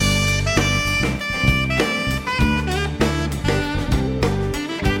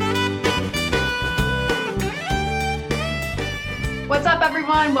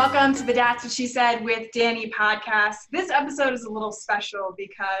everyone. Welcome to the That's What She Said with Danny podcast. This episode is a little special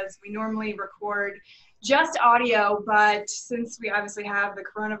because we normally record just audio, but since we obviously have the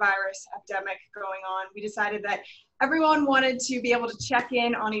coronavirus epidemic going on, we decided that everyone wanted to be able to check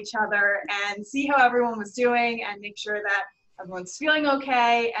in on each other and see how everyone was doing and make sure that everyone's feeling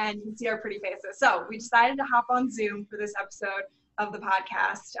okay and you can see our pretty faces. So we decided to hop on Zoom for this episode of the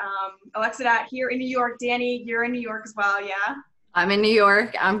podcast. Alexa here in New York. Danny, you're in New York as well, yeah? I'm in New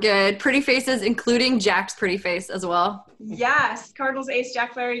York. I'm good. Pretty faces, including Jack's pretty face as well. Yes. Cardinals ace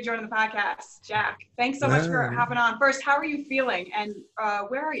Jack Flaherty joining the podcast. Jack, thanks so much for hopping on. First, how are you feeling and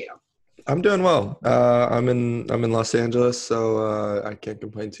where are you? I'm doing well. I'm in Los Angeles, so I can't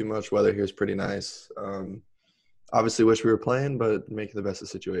complain too much. Weather here is pretty nice. Obviously wish we were playing, but making the best of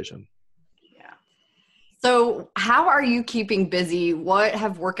the situation. So how are you keeping busy? What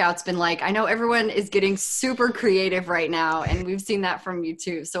have workouts been like? I know everyone is getting super creative right now, and we've seen that from you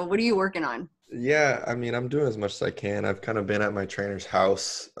too. So what are you working on? Yeah, I mean, I'm doing as much as I can. I've kind of been at my trainer's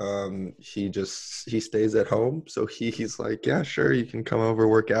house. He stays at home. So he's like, yeah, sure, you can come over,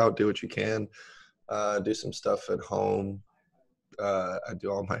 work out, do what you can, do some stuff at home. I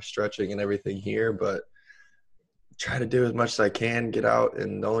do all my stretching and everything here, but try to do as much as I can, get out,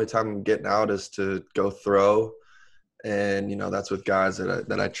 and the only time I'm getting out is to go throw, and that's with guys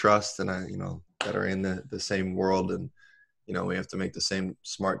that I trust and that are in the same world, and we have to make the same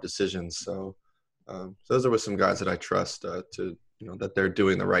smart decisions. So those are with some guys that I trust to that they're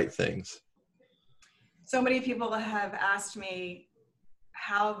doing the right things. So many people have asked me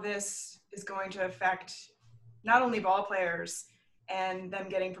how this is going to affect not only ball players and them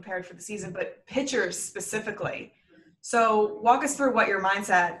getting prepared for the season, but pitchers specifically. So walk us through what your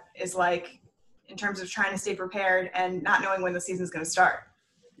mindset is like in terms of trying to stay prepared and not knowing when the season is going to start.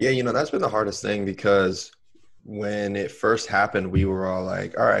 Yeah, that's been the hardest thing because when it first happened, we were all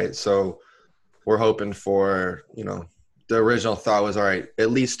like, all right, so we're hoping for, the original thought was, all right,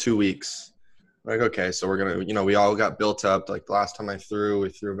 at least 2 weeks. Like, okay, so we're going to, we all got built up. Like the last time we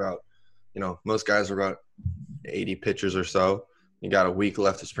threw about, most guys were about 80 pitchers or so. You got a week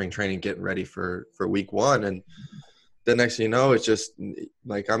left of spring training getting ready for week one. And the next thing you know, it's just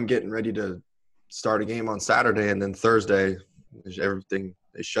like I'm getting ready to start a game on Saturday, and then Thursday,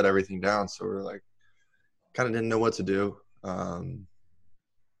 they shut everything down. So we're like, kind of didn't know what to do.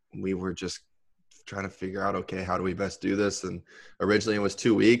 We were just trying to figure out, okay, how do we best do this? And originally it was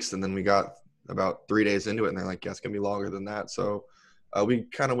 2 weeks, and then we got about 3 days into it, and they're like, yeah, it's gonna be longer than that. So we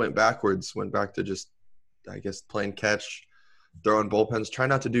kind of went back to just, I guess, playing catch, throwing bullpens, try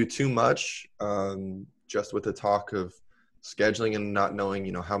not to do too much. Just with the talk of scheduling and not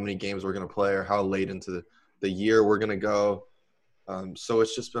knowing, how many games we're going to play or how late into the year we're going to go. So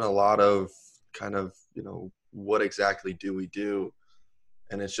it's just been a lot of kind of, what exactly do we do?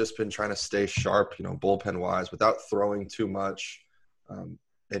 And it's just been trying to stay sharp, bullpen wise without throwing too much,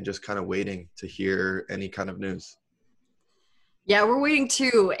 and just kind of waiting to hear any kind of news. Yeah, we're waiting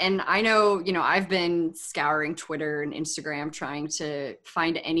too. And I know, I've been scouring Twitter and Instagram trying to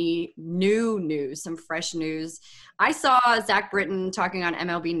find any new news, some fresh news. I saw Zach Britton talking on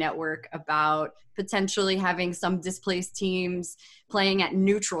MLB Network about potentially having some displaced teams playing at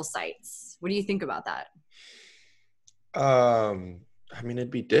neutral sites. What do you think about that? I mean, it'd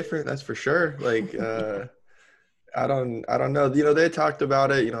be different, that's for sure. Like, I don't know. They talked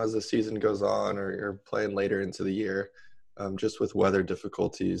about it, as the season goes on or playing later into the year. Just with weather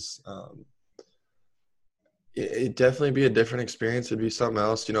difficulties, it'd definitely be a different experience. It'd be something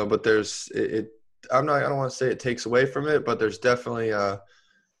else, but I don't want to say it takes away from it, but there's definitely a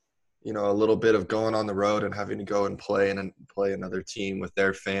little bit of going on the road and having to go and play another team with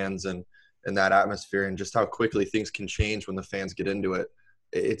their fans and that atmosphere, and just how quickly things can change when the fans get into it.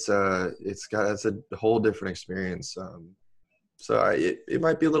 It's a whole different experience. So it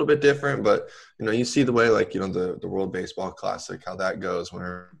might be a little bit different, but, you see the way, like, the World Baseball Classic, how that goes when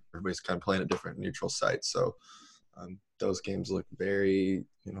everybody's kind of playing at different neutral sites. So those games look very,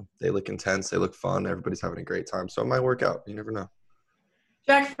 they look intense. They look fun. Everybody's having a great time. So it might work out. You never know.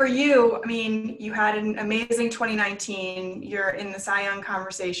 Jack, for you, I mean, you had an amazing 2019. You're in the Cy Young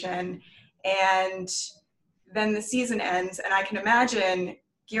conversation, and then the season ends. And I can imagine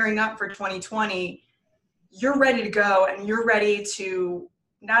gearing up for 2020, you're ready to go and you're ready to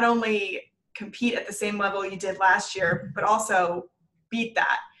not only compete at the same level you did last year, but also beat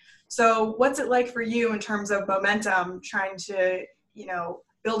that. So what's it like for you in terms of momentum, trying to,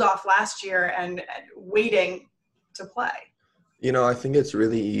 build off last year and waiting to play? I think it's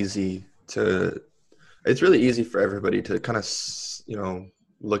really easy for everybody to kind of,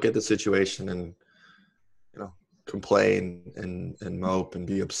 look at the situation and, complain and mope and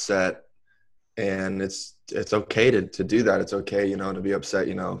be upset. And it's okay to do that. It's okay, you know, to be upset,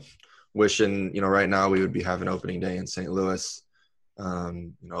 you know, wishing, you know, right now we would be having opening day in St. Louis.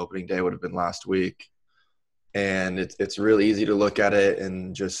 You know, opening day would have been last week. And it's really easy to look at it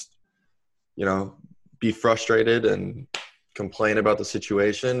and just, you know, be frustrated and complain about the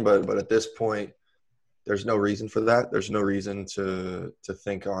situation. But at this point, there's no reason for that. There's no reason to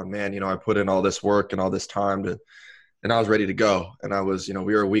think, oh man, you know, I put in all this work and all this time and I was ready to go. And I was, you know,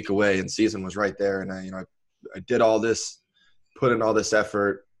 we were a week away and season was right there. And I did all this, put in all this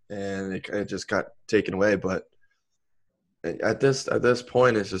effort, and it just got taken away. But at this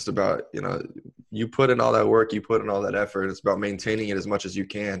point, it's just about, you know, you put in all that work, you put in all that effort. It's about maintaining it as much as you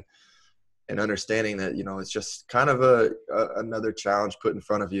can and understanding that, you know, it's just kind of another challenge put in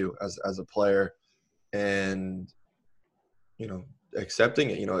front of you as a player, and, you know,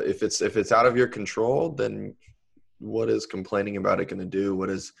 accepting it. You know, if it's out of your control, then what is complaining about it going to do? What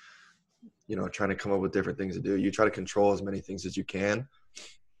is, you know, trying to come up with different things to do? You try to control as many things as you can.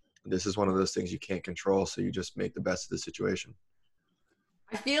 This is one of those things you can't control, so you just make the best of the situation.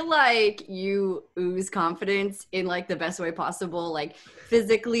 I feel like you ooze confidence in like the best way possible, like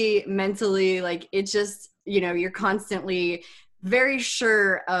physically, mentally, like it's just, you know, you're constantly very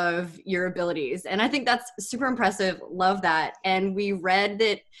sure of your abilities. And I think that's super impressive. Love that. And we read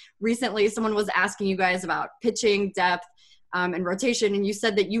that recently someone was asking you guys about pitching depth and rotation. And you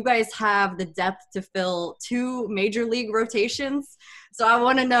said that you guys have the depth to fill 2 major league rotations. So I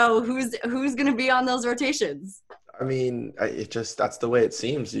want to know who's going to be on those rotations. I mean, that's the way it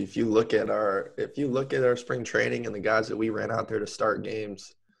seems. If you look at our spring training and the guys that we ran out there to start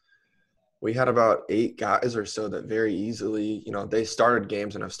games, we had about 8 guys or so that very easily, you know, they started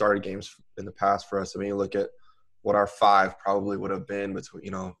games and have started games in the past for us. I mean, you look at what our 5 probably would have been between, you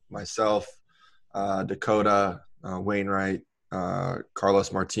know, myself, Dakota, Wainwright,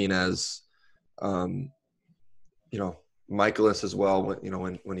 Carlos Martinez, you know, Michaelis as well, you know,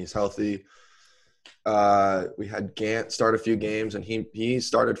 when he's healthy. We had Gant start a few games, and he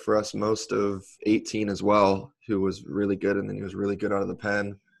started for us most of 18 as well, who was really good, and then he was really good out of the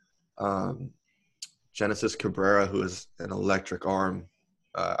pen. Genesis Cabrera, who is an electric arm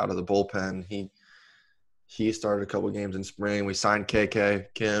out of the bullpen, he started a couple of games in spring. We signed KK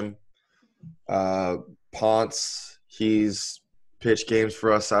Kim. Ponce, he's pitched games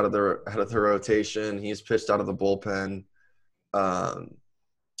for us out of the rotation. He's pitched out of the bullpen.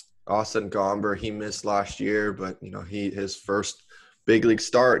 Austin Gomber, he missed last year, but, you know, his first big league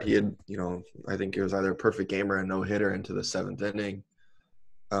start, he had, you know, I think it was either a perfect game or a no-hitter into the 7th inning.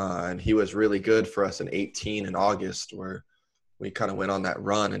 And he was really good for us in 18 in August, where we kind of went on that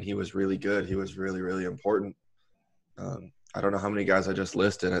run, and he was really good. He was really, really important. I don't know how many guys I just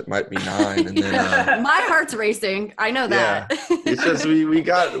listed. It might be 9. And then my heart's racing. I know that. Yeah, it's just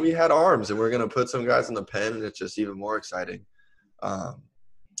we had arms, and we're gonna put some guys in the pen, and it's just even more exciting.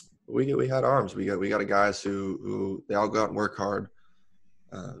 We had arms. We got guys who they all go out and work hard.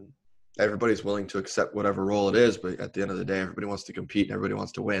 Everybody's willing to accept whatever role it is, but at the end of the day, everybody wants to compete and everybody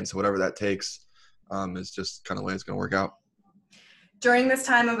wants to win. So whatever that takes is just kind of the way it's going to work out. During this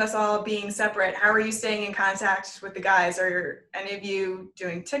time of us all being separate, how are you staying in contact with the guys? Are any of you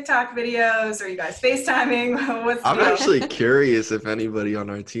doing TikTok videos? Are you guys FaceTiming? I'm actually curious if anybody on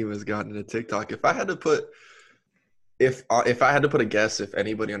our team has gotten into TikTok. If I had to put a guess, if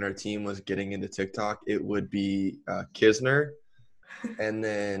anybody on our team was getting into TikTok, it would be Kisner. And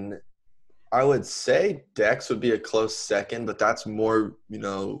then I would say Dex would be a close second, but that's more, you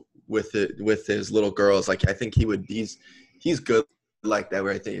know, with his little girls. Like, I think he's good like that,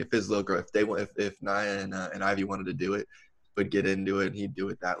 where I think if his little girl, if Naya and Ivy wanted to do it, would get into it and he'd do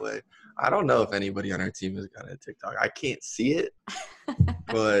it that way. I don't know if anybody on our team has got a TikTok. I can't see it,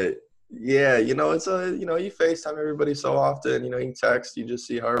 but yeah, you know, it's you know, you FaceTime everybody so often, you know, you text, you just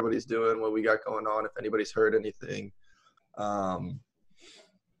see how everybody's doing, what we got going on, if anybody's heard anything,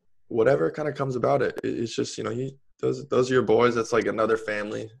 whatever kind of comes about it. It's just, you know, those are your boys. That's like another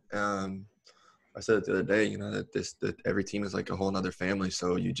family. I said it the other day, you know, that every team is like a whole nother family.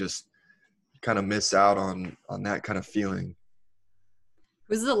 So you kind of miss out on that kind of feeling.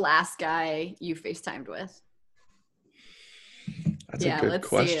 Who's the last guy you FaceTimed with? That's a good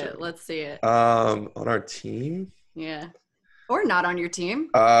question. Let's see it. On our team? Yeah. Or not on your team.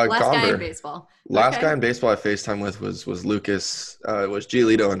 Last guy in baseball. Last guy in baseball I FaceTime with was Lucas. It was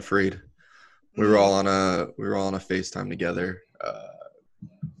Giolito and Freed. We were all on a FaceTime together,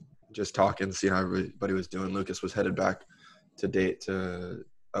 just talking, seeing how everybody was doing. Lucas was headed back to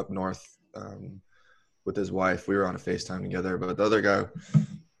up north with his wife. We were on a FaceTime together. But the other guy,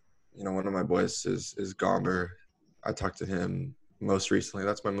 you know, one of my boys is Gomber. I talked to him most recently.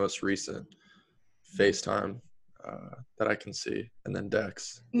 That's my most recent FaceTime that I can see. And then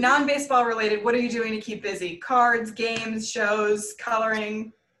Dex. Non-baseball related, what are you doing to keep busy? Cards, games, shows,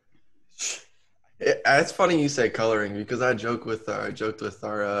 coloring? It's funny you say coloring because I joked with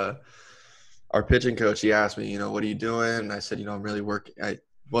our pitching coach. He asked me, what are you doing? And I said, I'm really working. It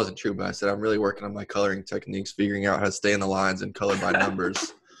wasn't true, but I said, I'm really working on my coloring techniques, figuring out how to stay in the lines and color by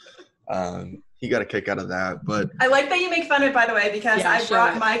numbers. He got a kick out of that, but I like that you make fun of it, by the way, because I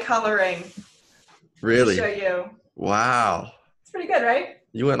brought my coloring. Really? To show you. Wow. It's pretty good, right?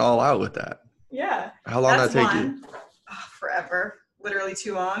 You went all out with that. Yeah. How long did that take you? Oh, forever. Literally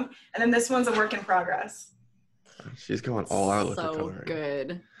too long. And then this one's a work in progress. She's going all out with the coloring. So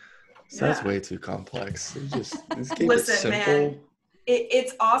good. So that's way too complex. Just keep Listen, it simple. man,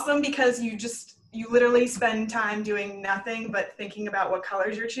 it's awesome because you literally spend time doing nothing but thinking about what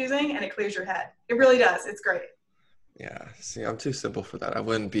colors you're choosing, and it clears your head. It really does. It's great. Yeah. See, I'm too simple for that.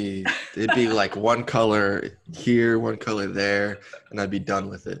 It'd be like one color here, one color there, and I'd be done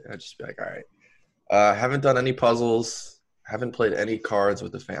with it. I'd just be like, all right. Haven't done any puzzles. Haven't played any cards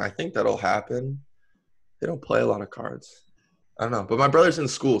with the family. I think that'll happen. They don't play a lot of cards. I don't know. But my brother's in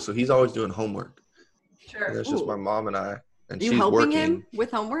school, so he's always doing homework. Sure. And it's just my mom and I. And you she's helping working. him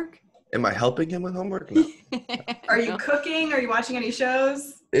with homework? Am I helping him with homework? No. Are you cooking? Are you watching any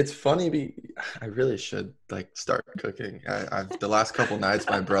shows? It's funny. I really should start cooking. I've the last couple nights,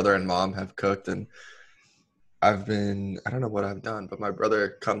 my brother and mom have cooked, and I don't know what I've done, but my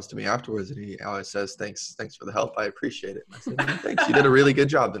brother comes to me afterwards and he always says, thanks for the help. I appreciate it. And I said, thanks. You did a really good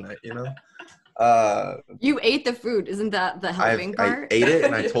job tonight, You ate the food. Isn't that the helping part? I ate it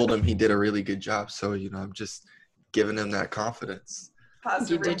and I told him he did a really good job. So, I'm just giving him that confidence.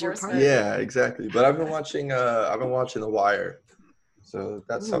 Positive You did your part. Yeah, exactly. But I've been watching The Wire. So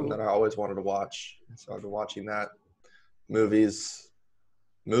that's something that I always wanted to watch. So I've been watching that. Movies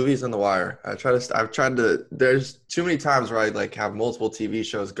and The Wire. I've tried to, there's too many times where I have multiple TV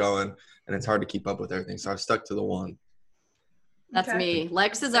shows going and it's hard to keep up with everything. So I've stuck to the one. That's me.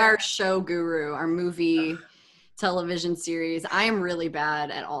 Lex is our show guru, our movie television series. I am really bad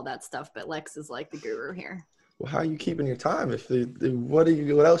at all that stuff, but Lex is like the guru here. Well, how are you keeping your time? What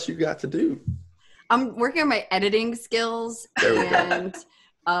else you got to do? I'm working on my editing skills and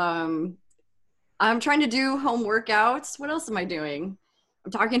I'm trying to do home workouts. What else am I doing?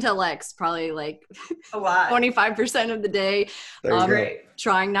 I'm talking to Lex probably a lot, 25% of the day. Great.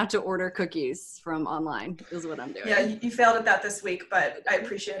 Trying not to order cookies from online is what I'm doing. Yeah, you failed at that this week, but I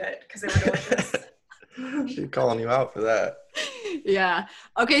appreciate it because they were delicious. She's calling you out for that. Yeah.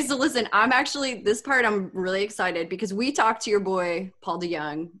 Okay, so listen, this part I'm really excited because we talked to your boy, Paul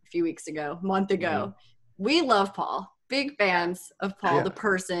DeYoung, a month ago. Mm-hmm. We love Paul. Big fans of Paul, the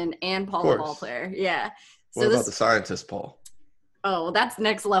person, and Paul, the ball player. Yeah. What about the scientist, Paul? Oh, well, that's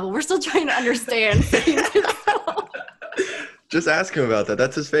next level. We're still trying to understand. Just ask him about that.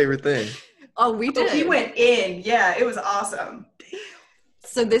 That's his favorite thing. Oh, we did. He went in. Yeah, it was awesome.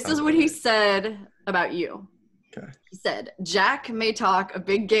 So this is what he said about you. Okay. He said, Jack may talk a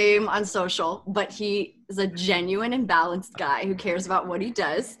big game on social, but he is a genuine and balanced guy who cares about what he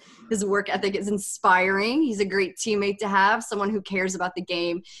does. His work ethic is inspiring. He's a great teammate to have, someone who cares about the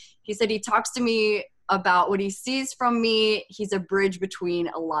game. He said he talks to me about what he sees from me. He's a bridge between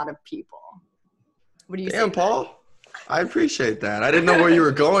a lot of people. What do you say? Damn, Paul. I appreciate that. I didn't know where you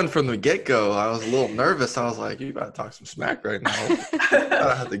were going from the get-go. I was a little nervous. I was like, you about to talk some smack right now.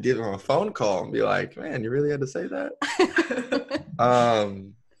 I have to give him a phone call and be like, man, you really had to say that?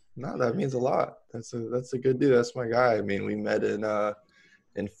 No, that means a lot. That's a good dude. That's my guy. I mean, we met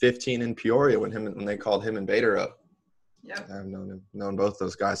in 15 in Peoria when they called him and Bader up. Yeah. I've known both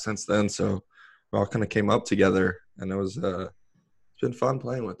those guys since then. So we all kind of came up together, and it's been fun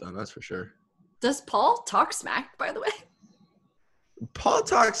playing with them. That's for sure. Does Paul talk smack, by the way? Paul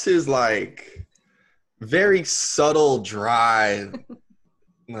talks his very subtle, dry,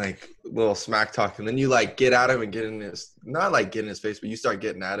 little smack talk, and then you get at him and get in his, not get in his face, but you start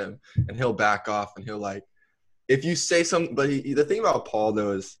getting at him, and he'll back off, and he'll if you say something. But the thing about Paul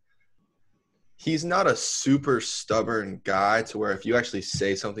though is he's not a super stubborn guy to where if you actually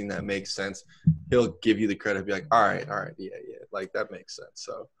say something that makes sense, he'll give you the credit, be like, all right, yeah, that makes sense.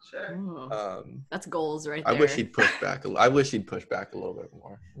 So sure. That's goals right there. I wish he'd push back. I wish he'd push back a little bit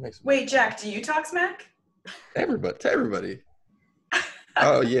more. Wait, Jack, do you talk smack? To everybody.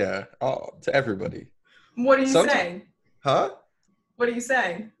 Oh yeah, to everybody. What are you saying? Huh? What are you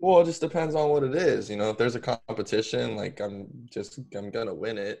saying? Well, it just depends on what it is. If there's a competition, I'm gonna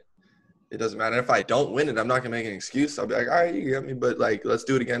win it. It doesn't matter if I don't win it. I'm not gonna make an excuse. I'll be like, all right, you get me, but let's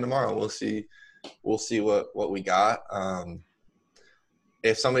do it again tomorrow. We'll see we'll see what we got.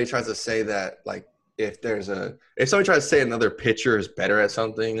 If somebody tries to say that, like, if somebody tries to say another pitcher is better at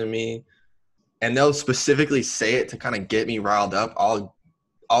something than me, and they'll specifically say it to kind of get me riled up,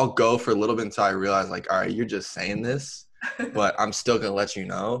 I'll go for a little bit until I realize, like, all right, you're just saying this, but I'm still gonna let you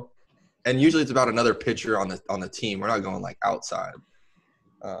know. And usually it's about another pitcher on the team. We're not going like outside.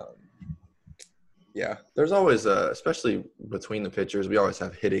 Yeah, there's always especially between the pitchers, we always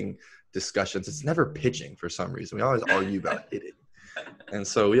have hitting discussions. It's never pitching for some reason. We always argue about hitting, and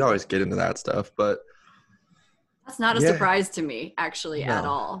so we always get into that stuff. But that's not a surprise to me, actually, at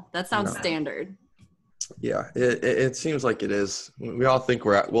all. That sounds No. standard. Yeah, it seems like it is. We all think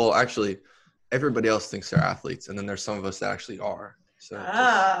actually, everybody else thinks they're athletes, and then there's some of us that actually are. So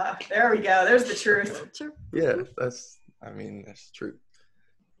there we go. There's the truth. yeah, that's true.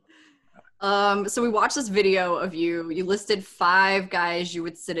 So we watched this video of you. You listed 5 guys you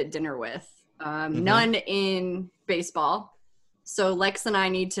would sit at dinner with. None in baseball. So Lex and I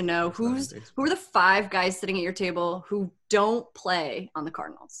need to know who are the 5 guys sitting at your table who don't play on the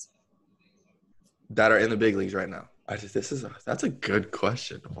Cardinals that are in the big leagues right now. That's a good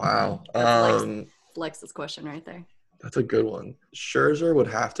question. Wow. That's Lex's question right there. That's a good one. Scherzer would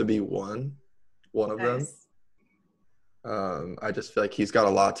have to be one of them. I just feel like he's got a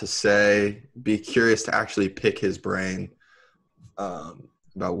lot to say. Be curious to actually pick his brain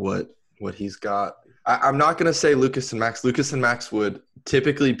about what he's got. I'm not going to say Lucas and Max. Lucas and Max would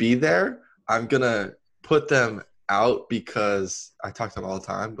typically be there. I'm going to put them out because I talk to them all the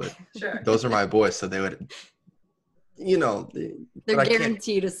time, but those are my boys, so they would, they're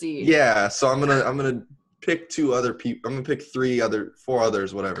guaranteed a seat. Yeah, so I'm gonna pick 2 other people. I'm gonna pick 4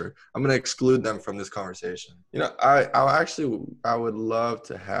 others, whatever. I'm gonna exclude them from this conversation. I would love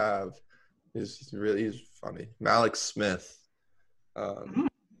to have. He's funny, Malik Smith. Love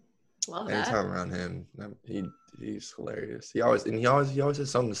that. Anytime around him, he's hilarious. He always has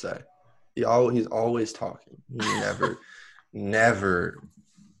something to say. He's always talking. He never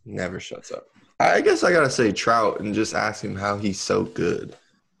shuts up. I guess I gotta say Trout and just ask him how he's so good.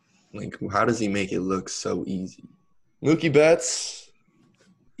 Like, how does he make it look so easy? Mookie Betts.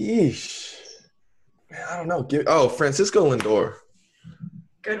 Yeesh. Man, I don't know. Francisco Lindor.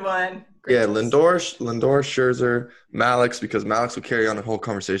 Good one. Great choice. Lindor, Scherzer, Malix, because Malix will carry on the whole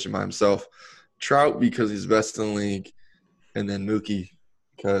conversation by himself. Trout, because he's best in the league. And then Mookie,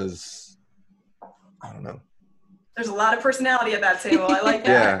 because I don't know. There's a lot of personality at that table. I like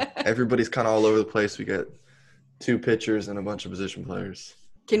that. Yeah, everybody's kind of all over the place. We got 2 pitchers and a bunch of position players.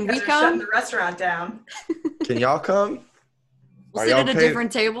 Can we come? Shutting the restaurant down. Can y'all come? We'll sit at a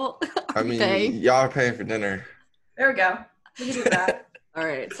different table. Y'all are paying for dinner. There we go. We can do that. All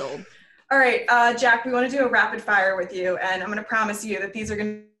right, sold. All right, Jack, we want to do a rapid fire with you, and I'm going to promise you that these are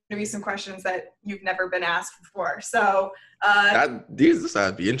going to be some questions that you've never been asked before. So this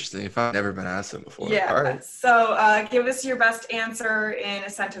would be interesting if I've never been asked them before. Yeah. All right. So give us your best answer in a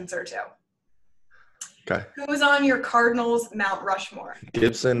sentence or 2. Okay. Who is on your Cardinals Mount Rushmore?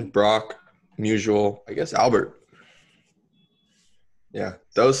 Gibson, Brock, Musial, I guess Albert. Yeah,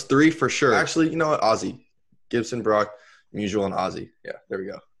 those 3 for sure. Actually, you know what? Ozzie. Gibson, Brock, Musial, and Ozzie. Yeah, there we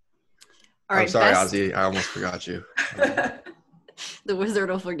go. All right, I'm sorry, Ozzie. I almost forgot you. The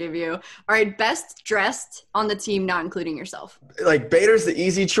wizard will forgive you. All right, best dressed on the team, not including yourself. Like, Bader's the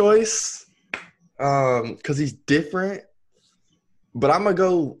easy choice because he's different. But I'm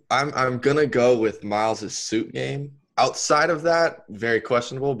gonna go with Miles' suit game. Outside of that, very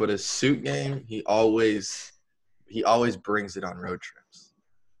questionable. But his suit game, he always brings it on road trips.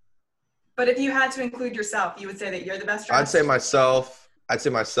 But if you had to include yourself, you would say that you're the best dressed? I'd say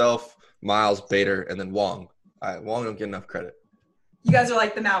myself, Miles, Bader, and then Wong. Wong don't get enough credit. You guys are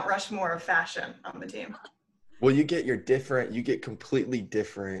like the Mount Rushmore of fashion on the team. Well, you get completely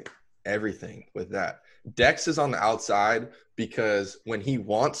different everything with that. Dex is on the outside because when he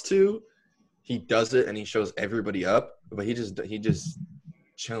wants to, he does it and he shows everybody up, but he just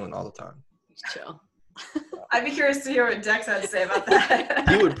chilling all the time. Just chill. I'd be curious to hear what Dex had to say about that.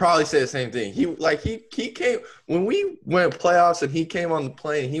 He would probably say the same thing. He came when we went playoffs and he came on the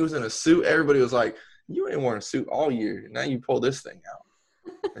plane. He was in a suit. Everybody was like, "You ain't worn a suit all year. Now you pull this thing out."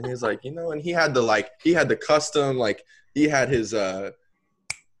 And he's like, and he had the custom, like he had his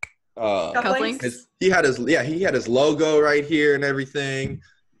Cufflinks? he had his logo right here and everything.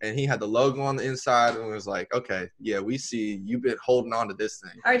 And he had the logo on the inside and was like, okay, yeah, we see you've been holding on to this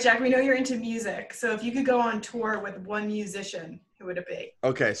thing. All right, Jack, we know you're into music. So if you could go on tour with one musician, who would it be?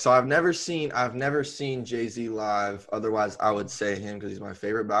 Okay, so I've never seen Jay-Z live. Otherwise, I would say him because he's my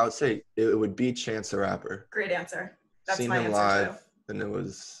favorite. But I would say it would be Chance the Rapper. Great answer. That's Seen my him answer live. too. and it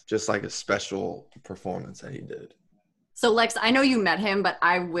was just like a special performance that he did. So Lex, I know you met him, but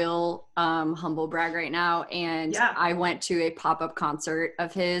I will humble brag right now. And Yeah. I went to a pop-up concert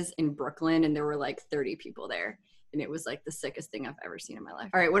of his in Brooklyn, and there were like 30 people there. And it was like the sickest thing I've ever seen in my life.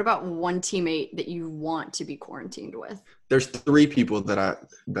 All right, what about one teammate that you want to be quarantined with? There's 3 people and I'm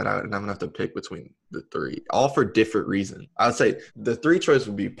gonna have to pick between the 3, all for different reasons. I would say the 3 choices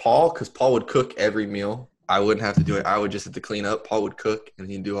would be Paul, because Paul would cook every meal. I wouldn't have to do it. I would just have to clean up. Paul would cook and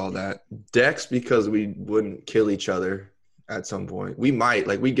he'd do all that. Dex, because we wouldn't kill each other at some point. We might,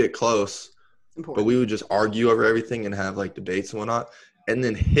 like, we get close, but we would just argue over everything and have like debates and whatnot. And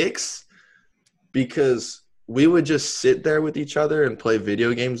then Hicks, because we would just sit there with each other and play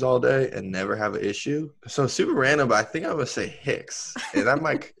video games all day and never have an issue. So super random, but I think I'm gonna say Hicks. And I'm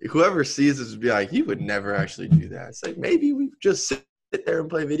like, whoever sees this would be like, he would never actually do that. It's like, maybe we just sit there and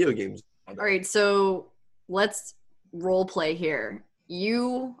play video games all day. All right, so let's role play here.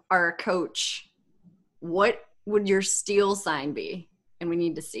 You are a coach. What would your steal sign be? And we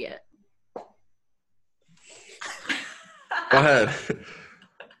need to see it. Go ahead.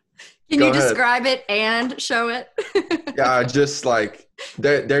 Can Go you ahead. describe it and show it? Yeah, just like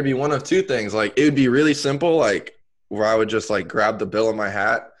there'd be one of 2 things. Like, it would be really simple, like where I would just like grab the bill of my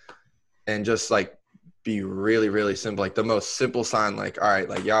hat and just like be really, really simple. Like the most simple sign, like, all right,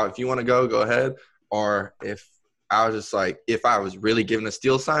 like, y'all, if you want to go ahead. Or if I was just like, if I was really given a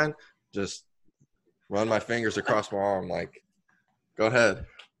steal sign, just run my fingers across my arm, like, go ahead.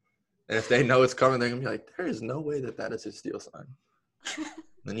 And if they know it's coming, they're gonna be like, there is no way that is a steal sign.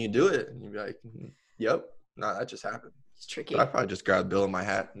 Then you do it, and you'd be like, yep, no, that just happened. It's tricky. So I'd probably just grab the bill in my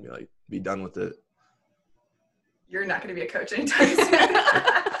hat and be like, be done with it. You're not going to be a coach anytime soon.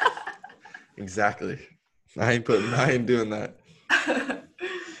 Exactly. I ain't doing that.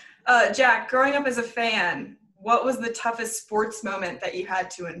 Jack, growing up as a fan, what was the toughest sports moment that you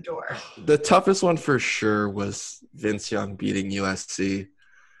had to endure? The toughest one for sure was Vince Young beating USC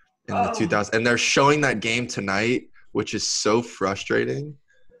in the 2000s. And they're showing that game tonight, which is so frustrating.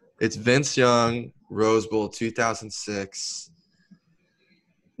 It's Vince Young, Rose Bowl 2006,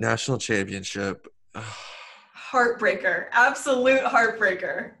 national championship. Heartbreaker. Absolute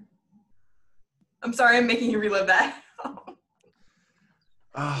heartbreaker. I'm sorry I'm making you relive that.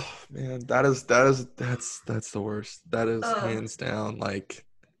 Oh man, that's the worst. That is hands down, like,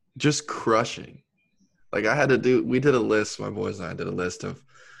 just crushing. Like, we did a list, my boys and I did a list of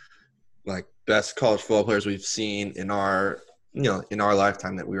like best college football players we've seen in our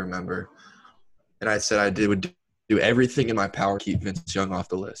lifetime that we remember. And I said I would do everything in my power to keep Vince Young off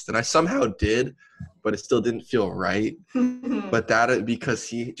the list. And I somehow did, but it still didn't feel right. But because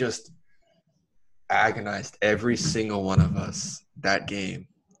he just agonized every single one of us that game.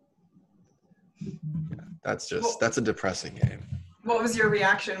 Yeah, that's a depressing game. What was your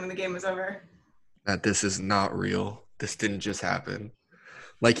reaction when the game was over? That this is not real. This didn't just happen.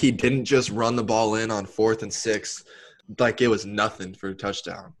 Like, he didn't just run the ball in on 4th and 6 like it was nothing for a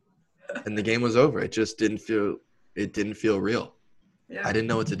touchdown. And the game was over. It just didn't feel real. Yeah. I didn't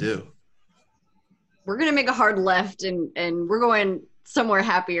know what to do. We're going to make a hard left and we're going somewhere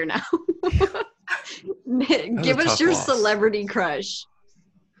happier now. Give us your celebrity crush.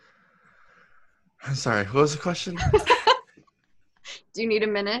 I'm sorry. What was the question? Do you need a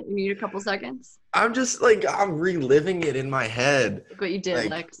minute? You need a couple seconds? I'm just like, I'm reliving it in my head. Look what you did, Like,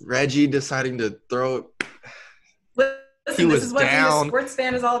 Lex. Reggie deciding to throw it. Listen, this is what being a sports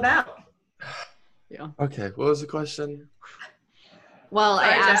fan is all about. Yeah. Okay. What was the question? Well, Sorry,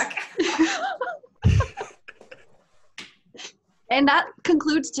 I asked. And that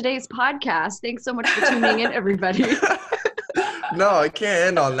concludes today's podcast. Thanks so much for tuning in, everybody. No, I can't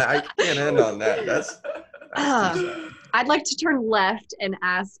end on that. I can't end on that. That's I'd like to turn left and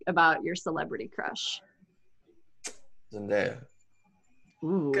ask about your celebrity crush. Zendaya.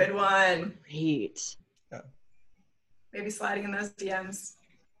 Ooh, Good one. great. Maybe sliding in those DMs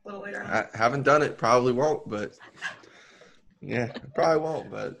a little later on. I haven't done it. Probably won't, but yeah, probably won't.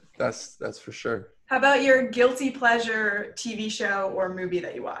 But that's for sure. How about your guilty pleasure TV show or movie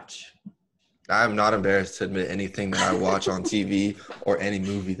that you watch? I'm not embarrassed to admit anything that I watch on TV or any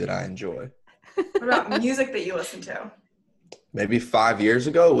movie that I enjoy. What about music that you listen to? Maybe 5 years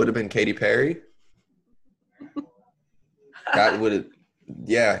ago, it would have been Katy Perry. That would have,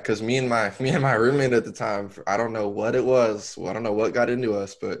 yeah, because me and my roommate at the time, I don't know what it was. I don't know what got into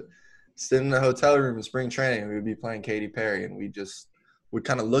us, but sitting in a hotel room in spring training, we would be playing Katy Perry, and we'd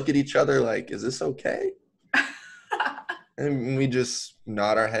kind of look at each other like, is this okay? And we just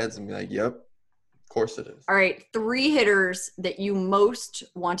nod our heads and be like, yep, of course it is. All right, 3 hitters that you most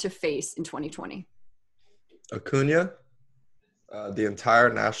want to face in 2020. Acuna, The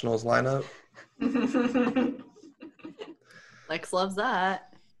entire Nationals lineup. Lex loves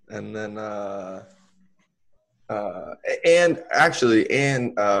that. And then Vlad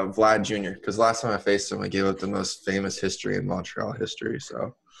Jr. because last time I faced him, I gave up the most famous history in Montreal history.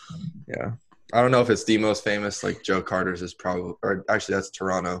 So, yeah, I don't know if it's the most famous. Like Joe Carter's is probably, or actually that's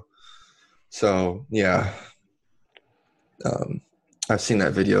Toronto. So yeah, I've seen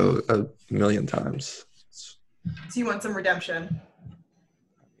that video a million times. So you want some redemption?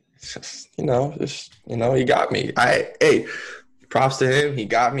 It's just, he got me. Hey, props to him. He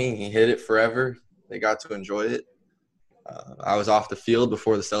got me. He hit it forever. They got to enjoy it. I was off the field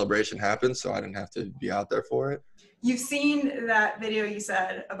before the celebration happened, so I didn't have to be out there for it. You've seen that video, you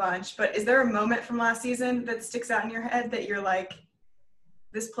said a bunch, but is there a moment from last season that sticks out in your head that you're like,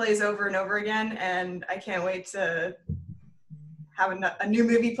 this plays over and over again, and I can't wait to have a new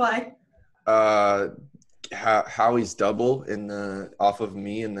movie play? Howie's double off of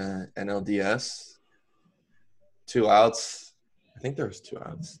me in the NLDS. 2 outs. I think there was 2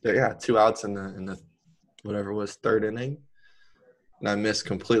 outs. 2 outs in the whatever it was, third inning. And I missed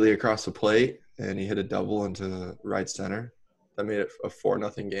completely across the plate, and he hit a double into right center. That made it a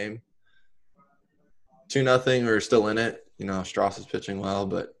 4-0 game. 2-0, we were still in it. Strauss is pitching well,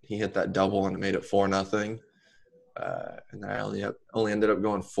 but he hit that double and it made it 4-0. And I only ended up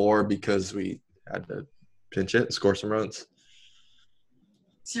going 4 because we had to pinch it and score some runs.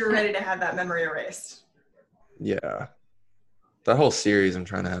 So you're ready to have that memory erased? Yeah. That whole series, I'm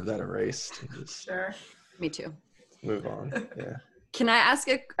trying to have that erased. Sure. Me too. Move on. Yeah. Can I ask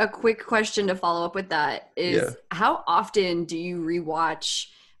a quick question to follow up with that? How often do you rewatch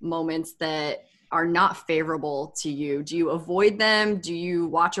moments that are not favorable to you? Do you avoid them? Do you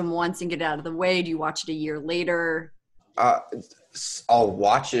watch them once and get it out of the way? Do you watch it a year later? I'll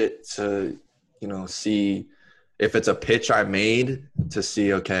watch it to, see if it's a pitch I made, to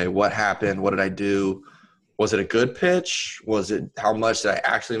see, okay, what happened? What did I do? Was it a good pitch? How much did I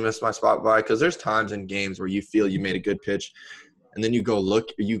actually miss my spot by? Because there's times in games where you feel you made a good pitch, and then you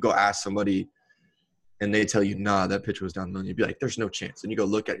go ask somebody, and they tell you, nah, that pitch was down the middle. You'd be like, there's no chance. And you go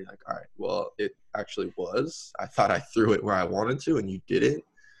look at it, you're like, all right, well, it actually was. I thought I threw it where I wanted to, and you didn't.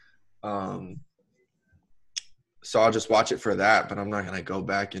 So I'll just watch it for that, but I'm not going to go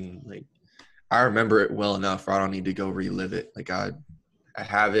back and, I remember it well enough where I don't need to go relive it. I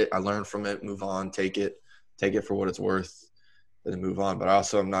have it. I learn from it, move on, take it for what it's worth, and then move on. But I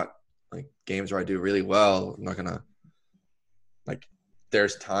also am not, games where I do really well, I'm not going to,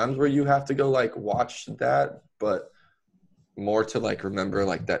 there's times where you have to go watch that, but more to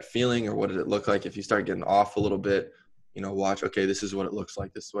remember that feeling or what did it look like. If you start getting off a little bit, watch, okay, this is what it looks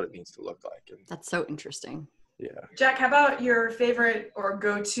like. This is what it needs to look like. And that's so interesting. Yeah. Jack, how about your favorite or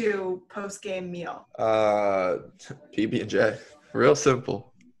go-to post-game meal? PB&J. Real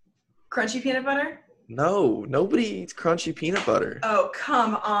simple. Crunchy peanut butter? No, nobody eats crunchy peanut butter. Oh,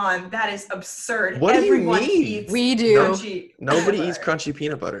 come on. That is absurd. What Everyone do you mean? Eats we do. Crunchy nobody eats crunchy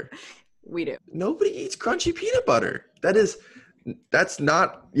peanut butter. We do. Nobody eats crunchy peanut butter. That's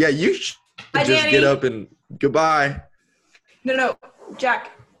not – yeah, you should just Danny. Get up and goodbye. No,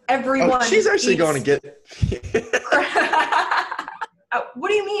 Jack, everyone she's actually eats... going to get – What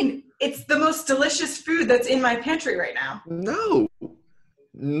do you mean? It's the most delicious food that's in my pantry right now. No.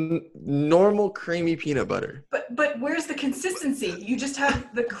 Normal creamy peanut butter. But where's the consistency? You just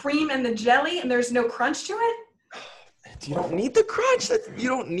have the cream and the jelly and there's no crunch to it? You don't need the crunch. You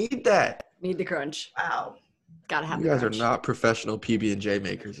don't need that. Need the crunch. Wow. Gotta have you guys crunch. Are not professional PB&J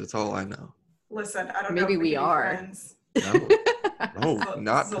makers. That's all I know. Listen, I don't know. Maybe we are. Friends. No,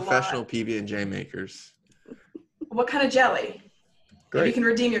 not professional PB&J makers. What kind of jelly? Great. You can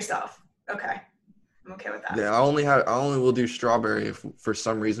redeem yourself. Okay. I'm okay with that. Yeah, I only will do strawberry if for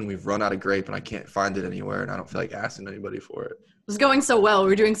some reason we've run out of grape and I can't find it anywhere and I don't feel like asking anybody for it. It was going so well.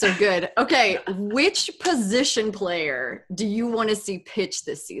 We're doing so good. Okay, which position player do you want to see pitch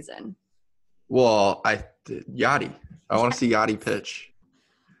this season? Well, Yadi. I want to see Yadi pitch.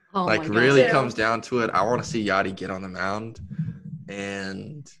 Oh really comes down to it. I want to see Yadi get on the mound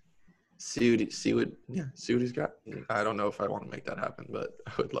and see what he's got. I don't know if I want to make that happen, but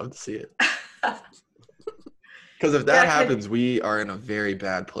I would love to see it. Because if that happens, we are in a very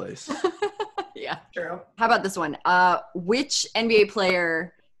bad place. Yeah. True. How about this one? Which NBA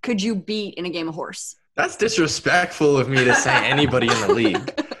player could you beat in a game of horse? That's disrespectful of me to say anybody in the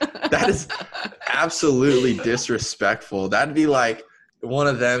league. That is absolutely disrespectful. That'd be like one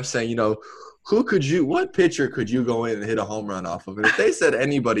of them saying, what pitcher could you go in and hit a home run off of? And if they said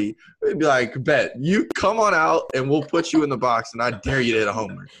anybody, they'd be like, bet, you come on out and we'll put you in the box and I dare you to hit a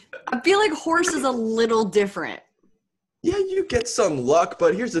home run. I feel like horse is a little different. Yeah, you get some luck,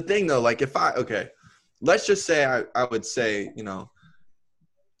 but here's the thing though. Like let's just say I would say,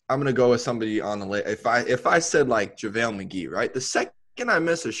 I'm gonna go with somebody on the list. If I said like JaVale McGee, right? The second I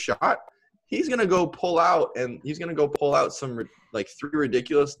miss a shot, he's gonna go pull out some like 3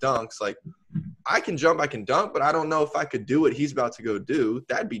 ridiculous dunks. Like I can jump, I can dunk, but I don't know if I could do what he's about to go do.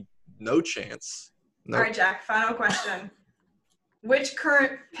 That'd be no chance. Nope. All right, Jack, final question. Which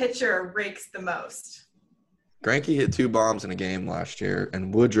current pitcher rakes the most? Greinke hit 2 bombs in a game last year,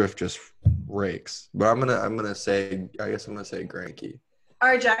 and Woodruff just rakes. But I'm gonna say Greinke. All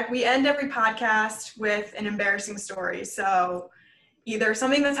right, Jack, we end every podcast with an embarrassing story. So either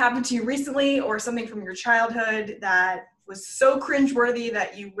something that's happened to you recently or something from your childhood that was so cringeworthy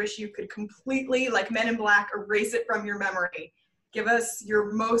that you wish you could completely, like Men in Black, erase it from your memory. Give us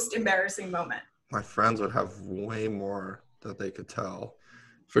your most embarrassing moment. My friends would have way more that they could tell.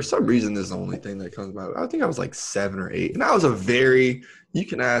 For some reason, this is the only thing that comes about. I think I was like 7 or 8. And I was you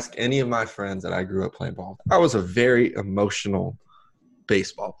can ask any of my friends that I grew up playing ball. I was a very emotional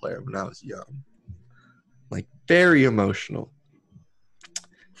baseball player when I was young. Like, very emotional.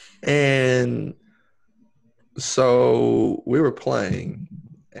 And so we were playing,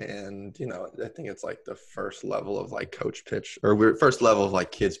 and, I think it's like the first level of like coach pitch, or first level of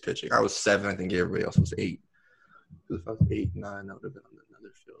like kids pitching. I was 7. I think everybody else was 8. Because if I was 8, 9, I would have been on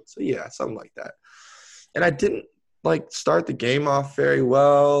another field. So yeah, something like that. And I didn't like start the game off very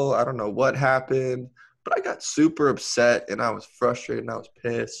well. I don't know what happened, but I got super upset and I was frustrated and I was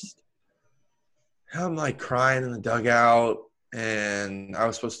pissed. And I'm like crying in the dugout, and I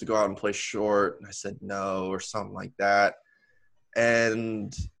was supposed to go out and play short, and I said no or something like that.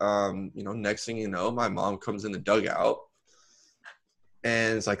 And next thing you know, my mom comes in the dugout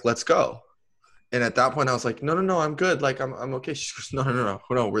and it's like, let's go. And at that point, I was like, no, I'm good. Like, I'm okay. She goes, no,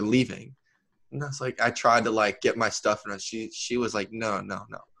 we're leaving. And I was like, I tried to, like, get my stuff. And she was like, no,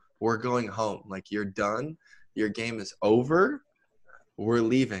 we're going home. Like, you're done. Your game is over. We're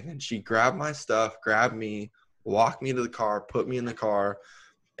leaving. And she grabbed my stuff, grabbed me, walked me to the car, put me in the car,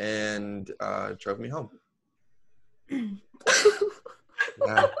 and drove me home.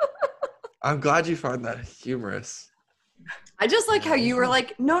 Yeah. I'm glad you find that humorous. I just like how you were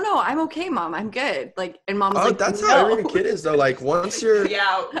like, no, I'm okay, Mom. I'm good. Like, and Mom was like, that's no. how every kid is though. Like once you're,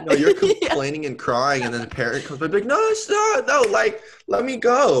 you're complaining and crying, and then the parent comes back like, no, it's not. No, like, let me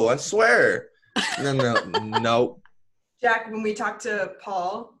go. I swear. And then no. Jack, when we talked to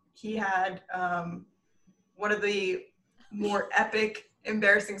Paul, he had one of the more epic,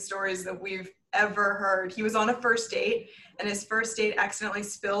 embarrassing stories that we've ever heard. He was on a first date, and his first date accidentally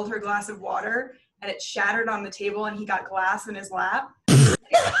spilled her glass of water, and it shattered on the table, and he got glass in his lap.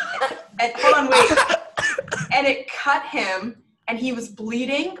 And hold on, wait. And it cut him, and he was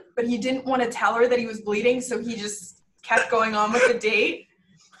bleeding, but he didn't want to tell her that he was bleeding, so he just kept going on with the date.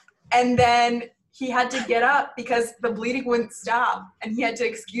 And then he had to get up because the bleeding wouldn't stop, and he had to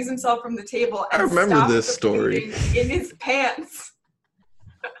excuse himself from the table. And I remember stop this the story. bleeding in his pants.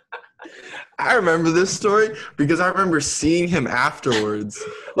 I remember this story because I remember seeing him afterwards.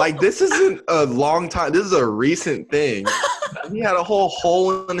 Like, this isn't a long time. This is a recent thing. He had a whole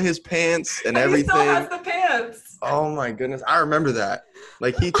hole in his pants and everything. He still has the pants. Oh, my goodness. I remember that.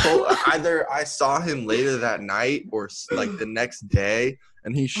 Like, he told either I saw him later that night or, like, the next day,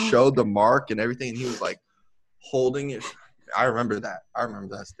 and he showed the mark and everything, and he was, like, holding it. I remember that.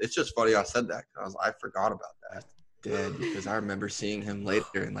 It's just funny I said that because I forgot about that. Dead, because I remember seeing him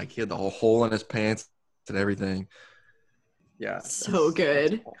later, and like he had the whole hole in his pants and everything. Yeah, so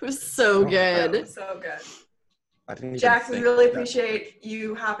good. It was so good. So good. I didn't. Jack, we really appreciate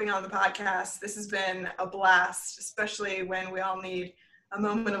you hopping on the podcast. This has been a blast, especially when we all need a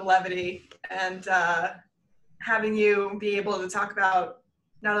moment of levity, and having you be able to talk about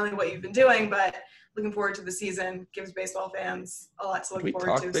not only what you've been doing, but looking forward to the season gives baseball fans a lot to look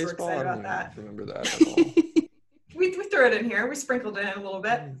forward to. So we're excited about that. I don't remember that at all. We threw it in here. We sprinkled it in a little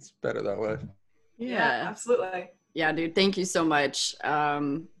bit. It's better that way. Yeah, absolutely. Yeah, dude. Thank you so much. I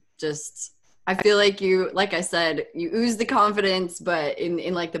feel like you, like I said, you ooze the confidence, but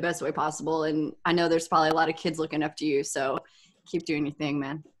in like the best way possible. And I know there's probably a lot of kids looking up to you. So keep doing your thing,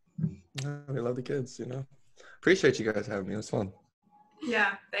 man. We love the kids, Appreciate you guys having me. It was fun.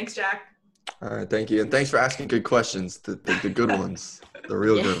 Yeah. Thanks, Jack. All right. Thank you. And thanks for asking good questions. The good ones. The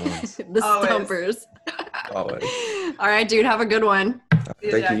real good ones. The stumpers. Always. All right, dude. Have a good one.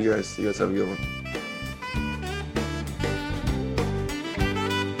 Thank you, you guys. You guys have a good one.